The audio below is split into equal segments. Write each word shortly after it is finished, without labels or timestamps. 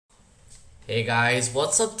Hey guys,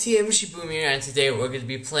 what's up? TMGBoom here, and today we're going to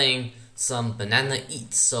be playing some Banana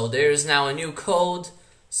Eats. So there's now a new code.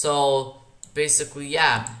 So basically,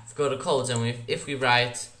 yeah, if we go to codes and if we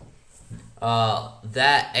write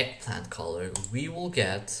that eggplant color, we will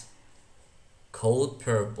get code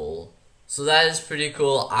purple. So that is pretty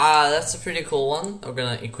cool. That's a pretty cool one. We're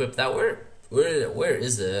gonna equip that. Where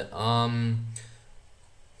is it?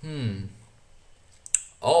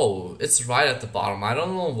 Oh, it's right at the bottom. I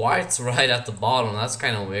don't know why it's right at the bottom. That's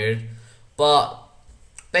kind of weird. But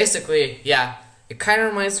basically, yeah, it kind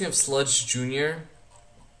of reminds me of Sludge Jr.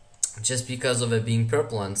 just because of it being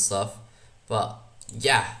purple and stuff. But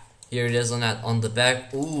yeah, here it is on the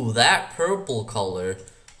back. Ooh, that purple color.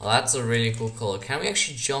 Well, that's a really cool color. Can we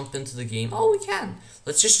actually jump into the game? Oh, we can.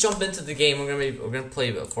 Let's just jump into the game. We're gonna play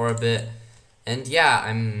it for a bit. And yeah,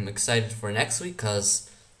 I'm excited for next week because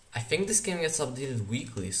I think this game gets updated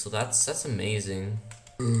weekly, so that's amazing.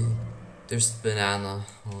 There's banana.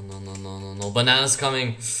 Oh no, banana's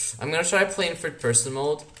coming. I'm gonna try playing third person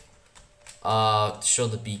mode. To show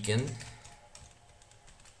the beacon.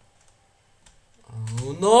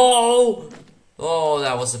 Oh no! Oh,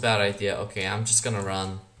 that was a bad idea. Okay, I'm just gonna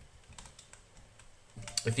run.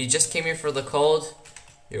 If you just came here for the code,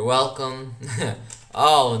 you're welcome.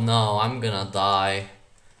 Oh no, I'm gonna die.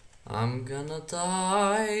 I'm gonna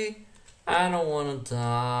die. I don't wanna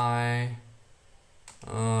die.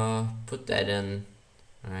 Put that in.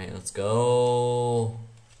 Alright, let's go.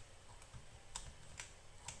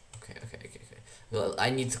 Okay. Well,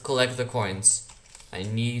 I need to collect the coins. I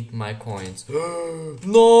need my coins. No!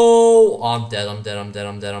 Oh, I'm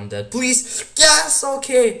dead. Please! Yes!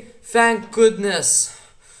 Okay! Thank goodness.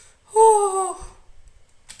 Oh.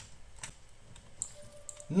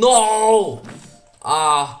 No!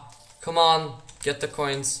 Come on, get the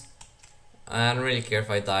coins. I don't really care if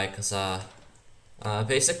I die, cause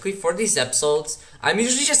basically for these episodes, I'm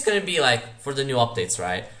usually just gonna be like for the new updates,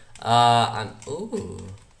 right? Ooh,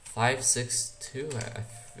 562. I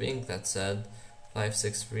think that said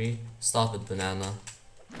 563. Stop it, banana.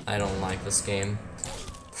 I don't like this game.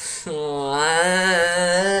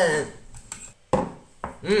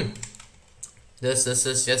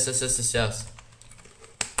 Yes.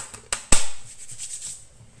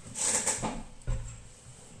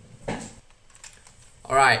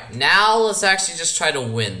 Alright, now let's actually just try to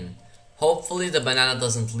win. Hopefully the banana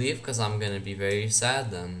doesn't leave, because I'm gonna be very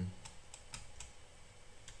sad then.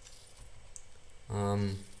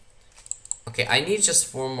 Okay, I need just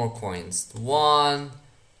 4 more coins. 1,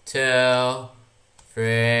 2,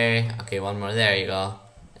 3. Okay, 1 more. There you go.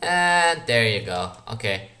 And there you go.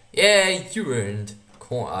 Okay. Yay, you earned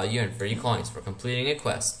 3 coins for completing a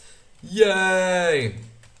quest. Yay!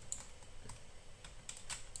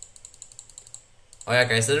 Oh yeah,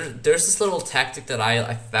 guys, there's this little tactic that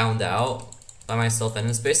I found out by myself, and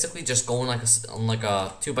it's basically just going on like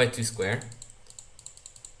a 2x2 square,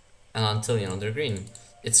 and until they're green.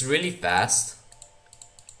 It's really fast,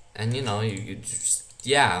 and you just,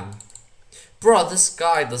 yeah. Bro, this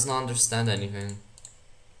guy does not understand anything.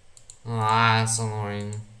 That's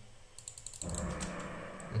annoying.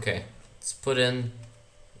 Okay, let's put in.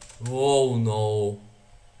 Whoa, no.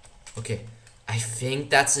 Okay, I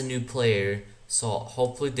think that's a new player. So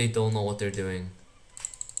hopefully they don't know what they're doing.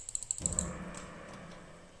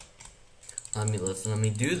 Let me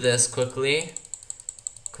do this quickly.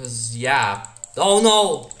 Cause yeah. Oh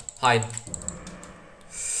no! Hide.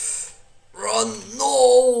 Run!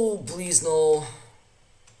 No! Please no.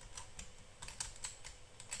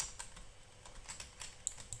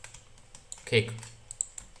 Cake.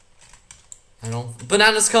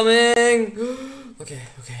 Banana's coming! Okay.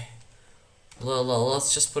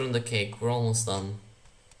 Let's just put in the cake. We're almost done.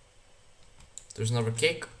 There's another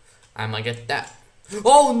cake. I might get that.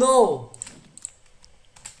 Oh no!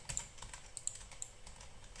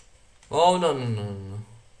 Oh no.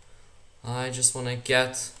 I just wanna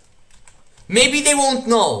get. Maybe they won't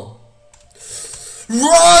know.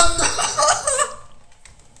 Run!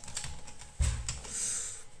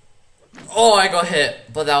 Oh, I got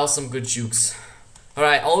hit, but that was some good jukes.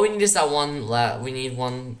 Alright, all we need is that one. We need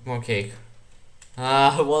 1 more cake.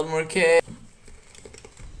 1 more cake.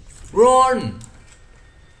 Run!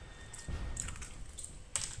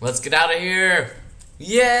 Let's get out of here.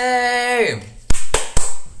 Yay!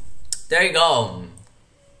 There you go.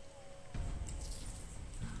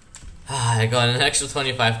 I got an extra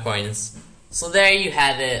 25 coins. So there you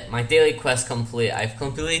have it. My daily quest complete. I've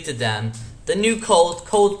completed them. The new code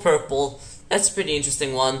purple. That's a pretty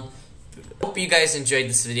interesting one. Hope you guys enjoyed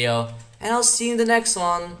this video, and I'll see you in the next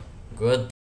one. Goodbye.